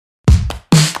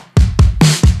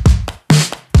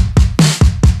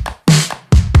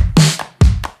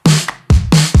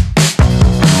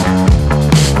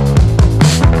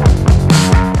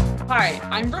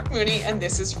Mooney, and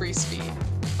this is Free Speed.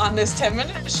 On this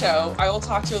 10-minute show, I will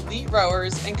talk to elite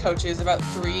rowers and coaches about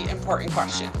three important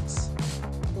questions.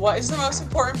 What is the most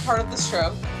important part of the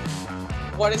stroke?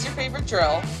 What is your favorite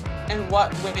drill? And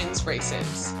what wins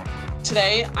races?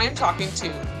 Today, I'm talking to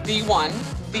the one,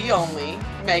 the only,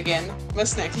 Megan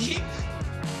Musnicki.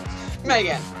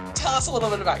 Megan, tell us a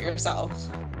little bit about yourself.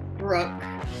 Brooke.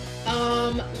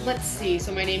 Let's see.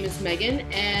 So my name is Megan,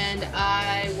 and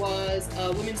I was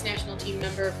a women's national team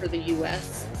member for the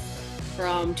U.S.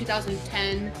 from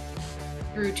 2010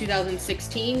 through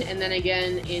 2016, and then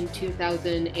again in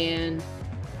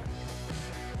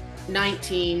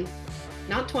 2019,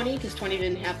 not 20 because 20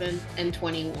 didn't happen, and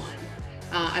 21.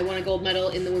 I won a gold medal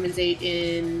in the women's 8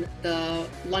 in the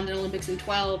London Olympics in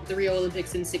 12, the Rio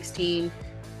Olympics in 16,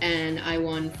 and I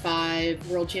won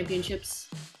 5 world championships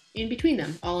in between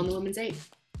them, all in the women's 8.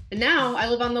 And now I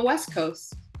live on the West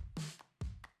Coast.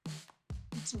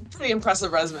 It's a pretty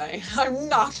impressive resume. I'm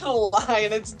not gonna lie,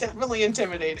 and it's definitely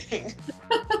intimidating.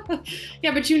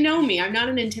 Yeah, but you know me. I'm not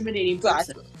an intimidating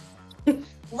person. Exactly.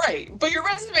 Right, but your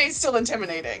resume is still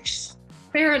intimidating.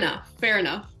 Fair enough. Fair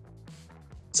enough.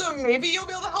 So maybe you'll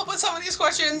be able to help with some of these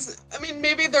questions. I mean,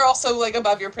 maybe they're also like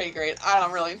above your pay grade. I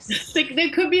don't really. They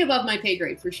could be above my pay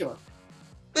grade for sure.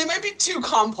 They might be too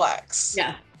complex.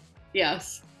 Yeah.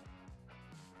 Yes.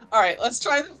 All right, let's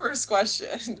try the first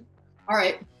question. All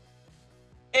right.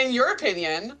 In your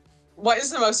opinion, what is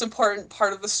the most important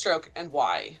part of the stroke and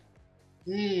why?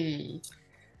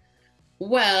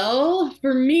 Well,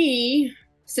 for me,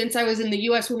 since I was in the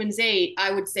U.S. Women's 8,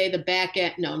 I would say the back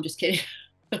end. No, I'm just kidding.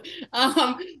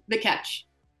 The catch.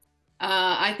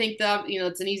 I think that,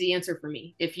 it's an easy answer for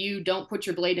me. If you don't put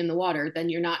your blade in the water, then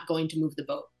you're not going to move the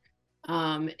boat.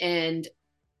 And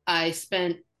I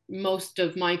spent most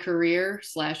of my career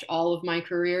 / all of my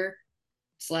career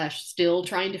 / still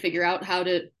trying to figure out how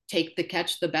to take the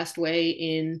catch the best way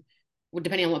in, well,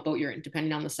 depending on what boat you're in,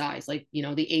 depending on the size, like,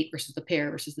 the 8 versus the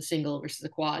pair versus the single versus the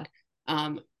quad.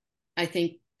 I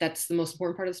think that's the most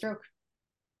important part of the stroke.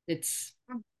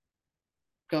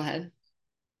 Go ahead.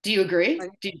 Do you agree?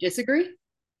 Do you disagree?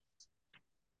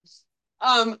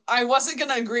 I wasn't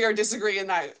gonna agree or disagree in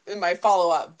my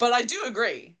follow-up, but I do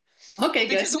agree. Okay,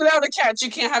 good. Because without a catch, you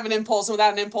can't have an impulse, and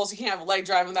without an impulse, you can't have a leg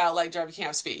drive, and without a leg drive, you can't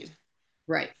have speed.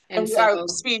 Right. And And without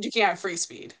so, speed, you can't have free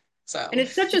speed. So and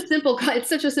it's such a simple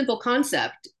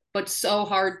concept, but so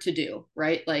hard to do,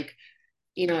 right? Like,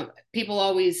 people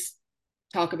always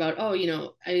talk about, oh,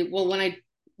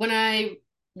 when I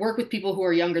work with people who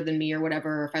are younger than me or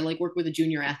whatever, if I like work with a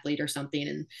junior athlete or something,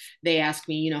 and they ask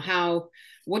me,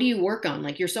 what do you work on?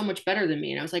 Like, you're so much better than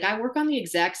me. And I was like, I work on the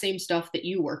exact same stuff that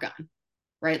you work on,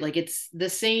 right? Like, it's the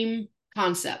same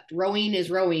concept. Rowing is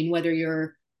rowing, whether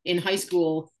you're in high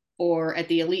school or at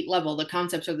the elite level. The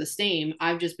concepts are the same.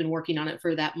 I've just been working on it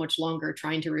for that much longer,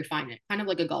 trying to refine it, kind of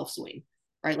like a golf swing,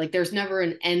 right? Like, there's never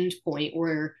an end point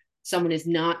where someone is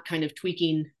not kind of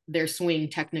tweaking their swing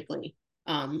technically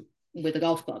with a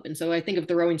golf club. And so I think of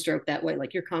the rowing stroke that way.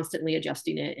 Like, you're constantly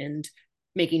adjusting it and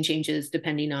making changes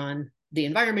depending on the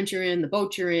environment you're in, the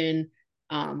boat you're in,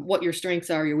 what your strengths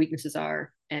are, your weaknesses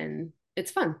are, and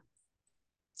it's fun.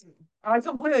 I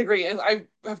completely agree. And I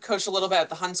have coached a little bit at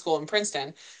the Hun School in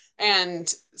Princeton,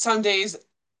 and some days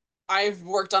I've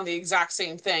worked on the exact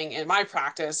same thing in my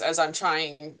practice as I'm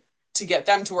trying to get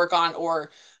them to work on,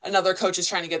 or another coach is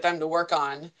trying to get them to work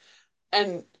on.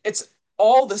 And it's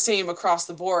all the same across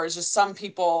the board. It's just some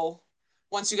people,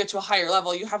 once you get to a higher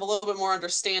level, you have a little bit more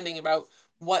understanding about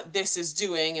what this is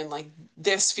doing, and like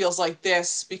this feels like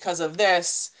this because of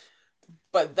this,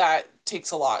 but that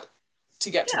takes a lot to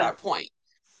get to Yeah. that point.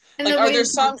 And Like, are there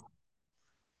some?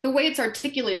 the way it's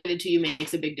articulated to you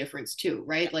makes a big difference too,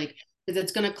 right? Like, because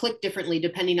it's going to click differently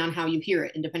depending on how you hear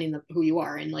it and depending on who you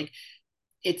are. And like,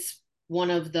 it's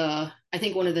I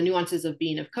think one of the nuances of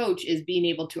being a coach is being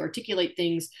able to articulate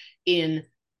things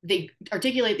they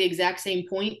articulate the exact same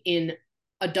point in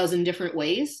a dozen different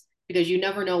ways, because you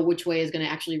never know which way is going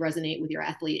to actually resonate with your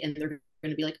athlete. And they're going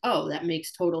to be like, oh, that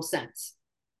makes total sense.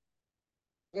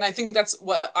 And I think that's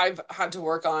what I've had to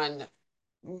work on,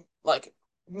 like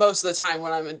most of the time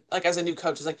when I'm like as a new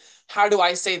coach, is like, how do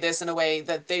I say this in a way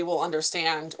that they will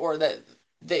understand, or that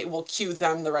they will cue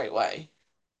them the right way?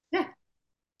 Yeah.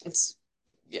 It's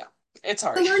yeah, it's The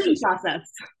hard. learning process.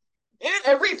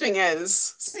 Everything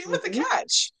is. Same with the Mm-hmm.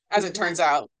 catch, as it turns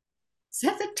Exactly. out.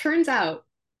 As it turns out.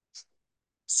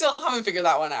 Still haven't figured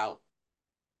that one out.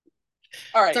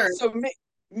 All right, Sorry. so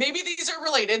maybe these are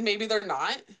related, maybe they're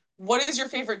not. What is your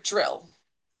favorite drill?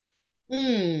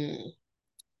 Hmm.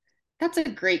 That's a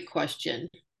great question.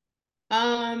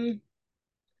 Um,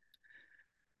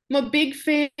 I'm a big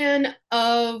fan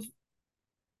of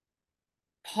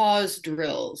pause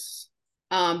drills,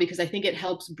 because I think it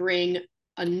helps bring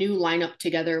a new lineup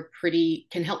together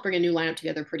can help bring a new lineup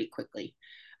together pretty quickly.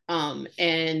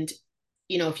 And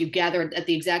if you gather at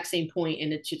the exact same point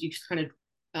and you just kind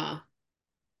of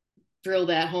drill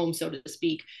that home, so to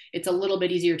speak, it's a little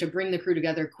bit easier to bring the crew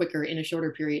together quicker in a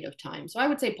shorter period of time. So I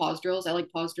would say pause drills. I like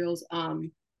pause drills.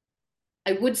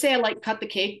 I would say I like cut the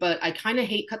cake, but I kind of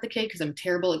hate cut the cake because I'm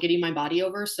terrible at getting my body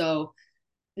over. So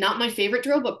not my favorite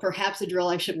drill, but perhaps a drill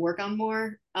I should work on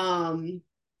more.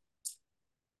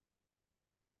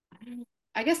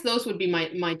 I guess those would be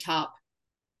my top.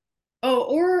 Oh,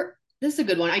 or this is a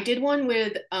good one. I did one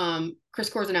with Chris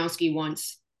Korzanowski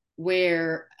once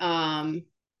where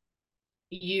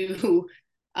you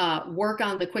work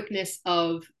on the quickness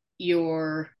of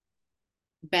your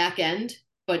back end,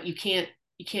 but you can't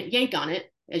yank on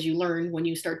it, as you learn when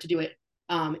you start to do it.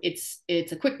 It's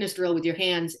a quickness drill with your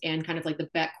hands and kind of like the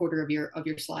back quarter of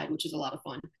your slide, which is a lot of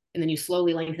fun. And then you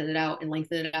slowly lengthen it out and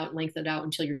lengthen it out and lengthen it out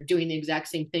until you're doing the exact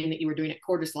same thing that you were doing at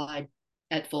quarter slide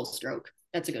at full stroke.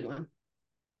 That's a good one.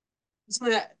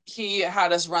 Something that he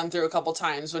had us run through a couple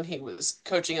times when he was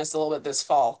coaching us a little bit this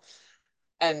fall.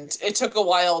 And it took a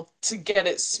while to get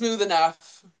it smooth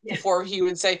enough Yeah. before he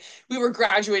would say we were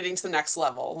graduating to the next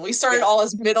level. We started Yeah. all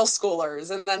as middle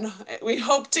schoolers, and then we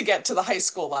hoped to get to the high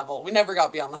school level. We never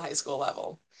got beyond the high school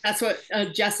level. That's what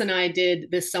Jess and I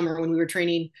did this summer when we were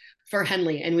training for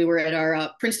Henley, and we were at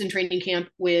our Princeton training camp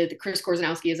with Chris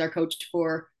Korzanowski as our coach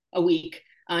for a week.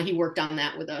 He worked on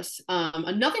that with us.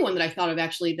 Another one that I thought of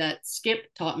actually that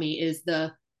Skip taught me is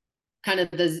the kind of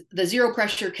the zero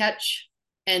pressure catch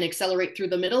and accelerate through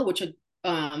the middle, which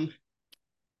um,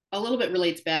 a little bit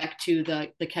relates back to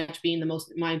the catch being the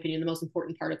most, in my opinion, the most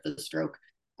important part of the stroke.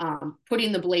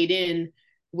 Putting the blade in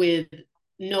with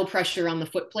no pressure on the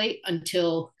foot plate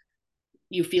until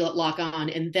you feel it lock on,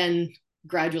 and then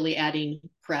gradually adding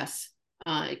press.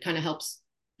 It kind of helps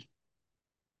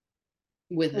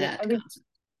with that I think concept.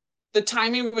 the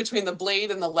timing between the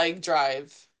blade and the leg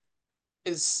drive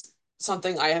is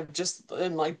something I have just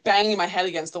been like banging my head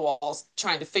against the walls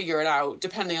trying to figure it out,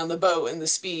 depending on the boat and the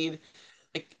speed.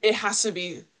 Like it has to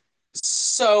be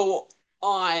so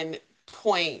on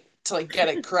point to like get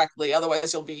it correctly.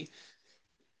 Otherwise it'll be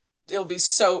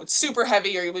so super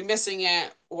heavy or you'll be missing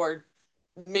it or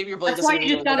maybe your blade That's doesn't why even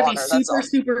you go just in the got to be water. That's super, all.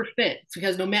 super fit,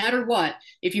 because no matter what,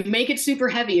 if you make it super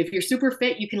heavy, if you're super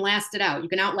fit, you can last it out. You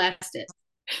can outlast it.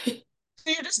 So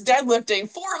you're just deadlifting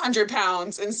 400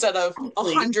 pounds instead of Exactly.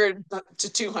 100 to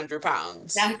 200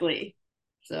 pounds. Exactly.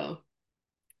 So,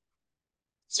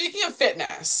 Speaking of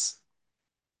fitness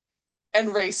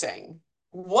and racing,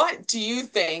 what do you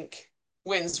think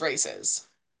wins races?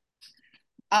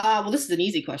 well, this is an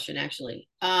easy question, actually.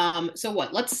 So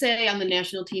what? Let's say on the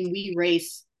national team we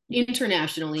race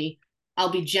internationally.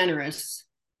 I'll be generous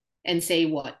and say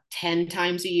what, 10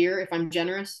 times a year if I'm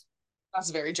generous.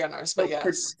 That's very generous, but So for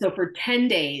yes. so for 10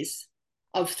 days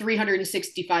of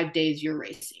 365 days you're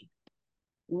racing.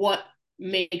 What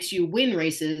makes you win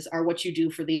races are what you do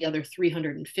for the other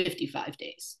 355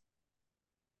 days.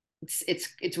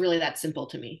 It's really that simple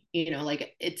to me.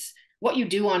 Like it's what you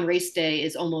do on race day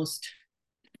is almost,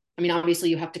 I mean, obviously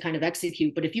you have to kind of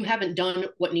execute, but if you haven't done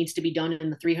what needs to be done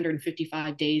in the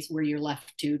 355 days where you're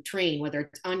left to train, whether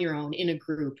it's on your own, in a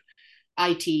group,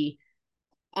 IT,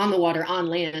 on the water, on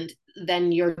land,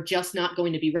 then you're just not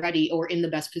going to be ready or in the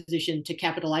best position to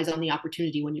capitalize on the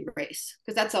opportunity when you race.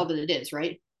 Because that's all that it is,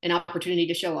 right? An opportunity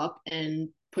to show up and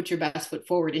put your best foot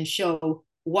forward and show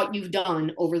what you've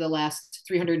done over the last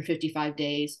 355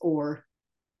 days or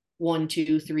 1,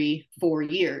 2, 3, 4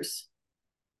 years,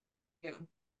 Yeah.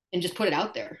 and just put it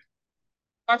out there.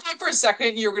 I thought for a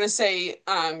second you were going to say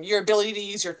your ability to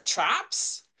use your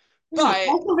traps, but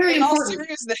Also very in all important.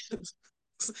 seriousness,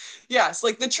 yes,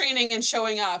 like the training and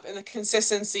showing up and the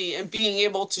consistency and being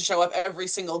able to show up every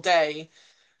single day.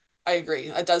 I agree.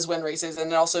 It does win races,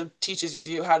 and it also teaches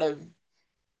you how to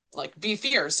like be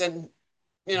fierce and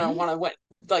Mhm. want to win,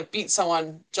 like beat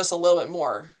someone just a little bit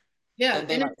more Yeah, than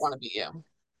they and might it's want to beat you.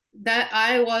 that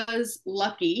I was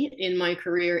lucky in my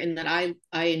career in that I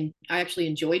actually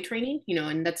enjoy training,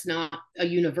 and that's not a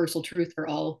universal truth for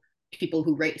all people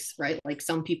who race, right? Like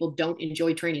some people don't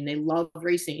enjoy training. They love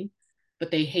racing,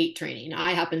 but they hate training.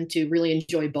 I happen to really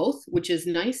enjoy both, which is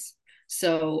nice.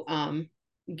 So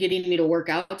getting me to work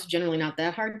out is generally not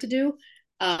that hard to do.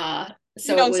 Uh, You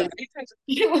so it don't say. was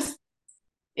it was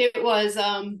it was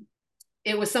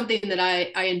it was something that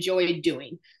I enjoyed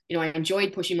doing. I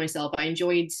enjoyed pushing myself. I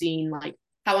enjoyed seeing like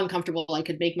how uncomfortable I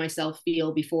could make myself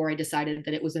feel before I decided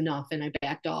that it was enough and I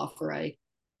backed off or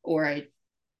I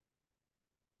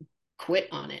quit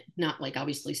on it, not like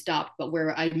obviously stop, but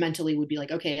where I mentally would be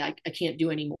like, okay, I can't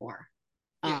do anymore.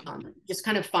 Yeah. Just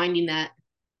kind of finding that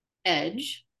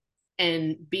edge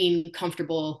and being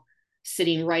comfortable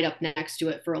sitting right up next to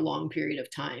it for a long period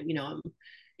of time.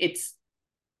 It's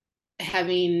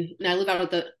having, and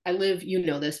I live, you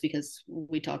know this because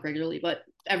we talk regularly, but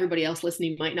everybody else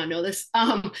listening might not know this.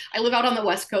 I live out on the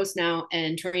West Coast now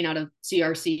and train out of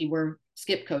CRC. We're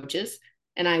skip coaches,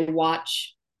 and I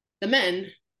watch the men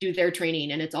do their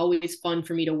training, and it's always fun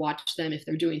for me to watch them if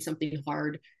they're doing something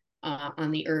hard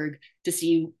on the erg, to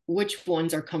see which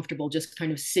ones are comfortable just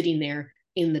kind of sitting there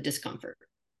in the discomfort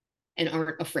and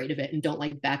aren't afraid of it and don't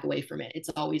like back away from it. It's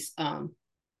always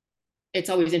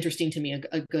interesting to me,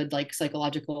 a good like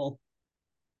psychological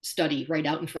study right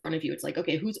out in front of you. It's like,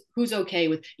 okay, who's okay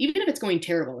with, even if it's going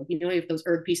terrible, like, you have those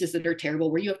erg pieces that are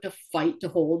terrible where you have to fight to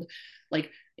hold, like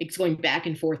it's going back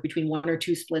and forth between one or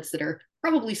two splits that are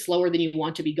probably slower than you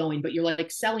want to be going, but you're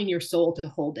like selling your soul to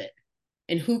hold it.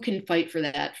 And who can fight for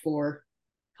that for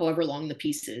however long the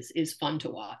piece is fun to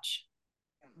watch.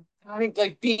 I think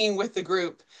like being with the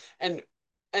group and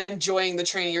enjoying the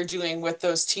training you're doing with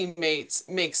those teammates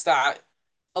makes that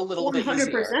a little bit easier.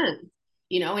 100%.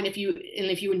 And if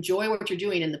you enjoy what you're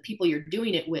doing and the people you're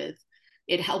doing it with,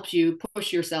 it helps you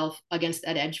push yourself against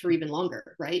that edge for even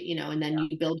longer, right? And then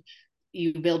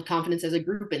you build confidence as a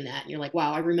group in that. And you're like,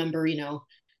 wow, I remember, in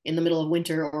the middle of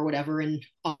winter or whatever, in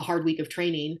a hard week of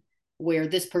training, where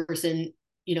this person,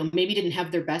 maybe didn't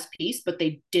have their best piece, but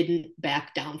they didn't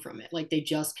back down from it. Like they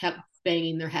just kept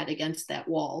banging their head against that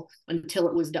wall until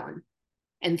it was done.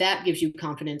 And that gives you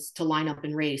confidence to line up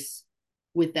and race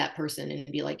with that person and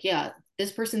be like, yeah,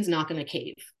 this person's not going to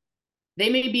cave. They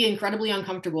may be incredibly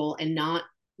uncomfortable and not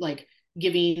like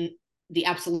giving the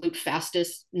absolute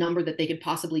fastest number that they could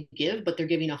possibly give, but they're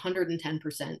giving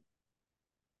 110%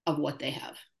 of what they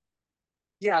have.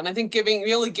 Yeah, and I think you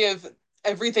really give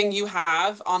everything you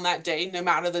have on that day, no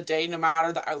matter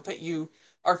the output you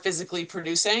are physically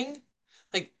producing.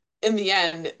 Like in the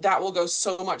end, that will go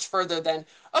so much further than,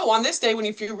 oh, on this day when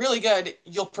you feel really good,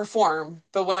 you'll perform.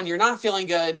 But when you're not feeling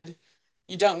good,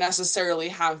 you don't necessarily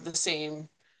have the same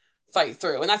fight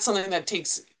through. And that's something that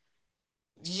takes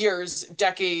years,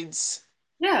 decades,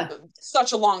 Yeah.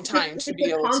 such a long time to be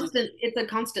able to. It's a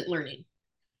constant learning.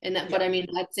 But Yeah. I mean,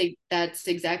 that's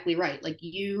exactly right. Like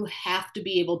you have to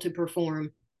be able to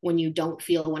perform when you don't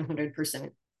feel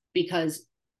 100%, because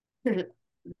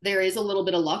there is a little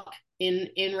bit of luck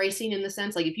in racing, in the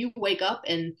sense, like if you wake up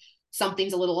and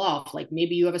something's a little off, like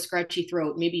maybe you have a scratchy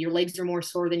throat, maybe your legs are more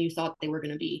sore than you thought they were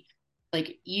going to be.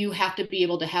 Like you have to be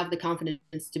able to have the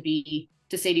confidence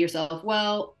to say to yourself,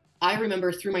 well, I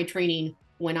remember through my training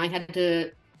when I had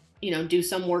to, do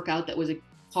some workout that was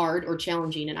hard or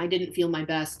challenging and I didn't feel my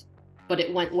best, but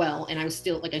it went well and I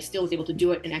still was able to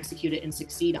do it and execute it and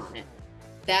succeed on it.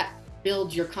 That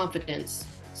builds your confidence,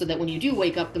 so that when you do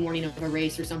wake up the morning of a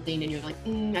race or something and you're like,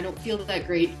 I don't feel that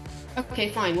great. Okay,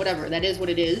 fine, whatever. That is what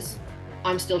it is.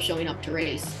 I'm still showing up to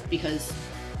race because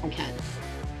I can,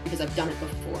 because I've done it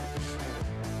before.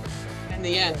 In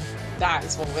the end, that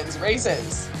is what wins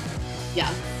races.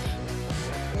 Yeah.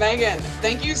 Megan,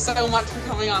 thank you so much for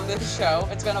coming on this show.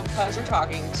 It's been a pleasure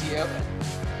talking to you.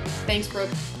 Thanks, Brooke.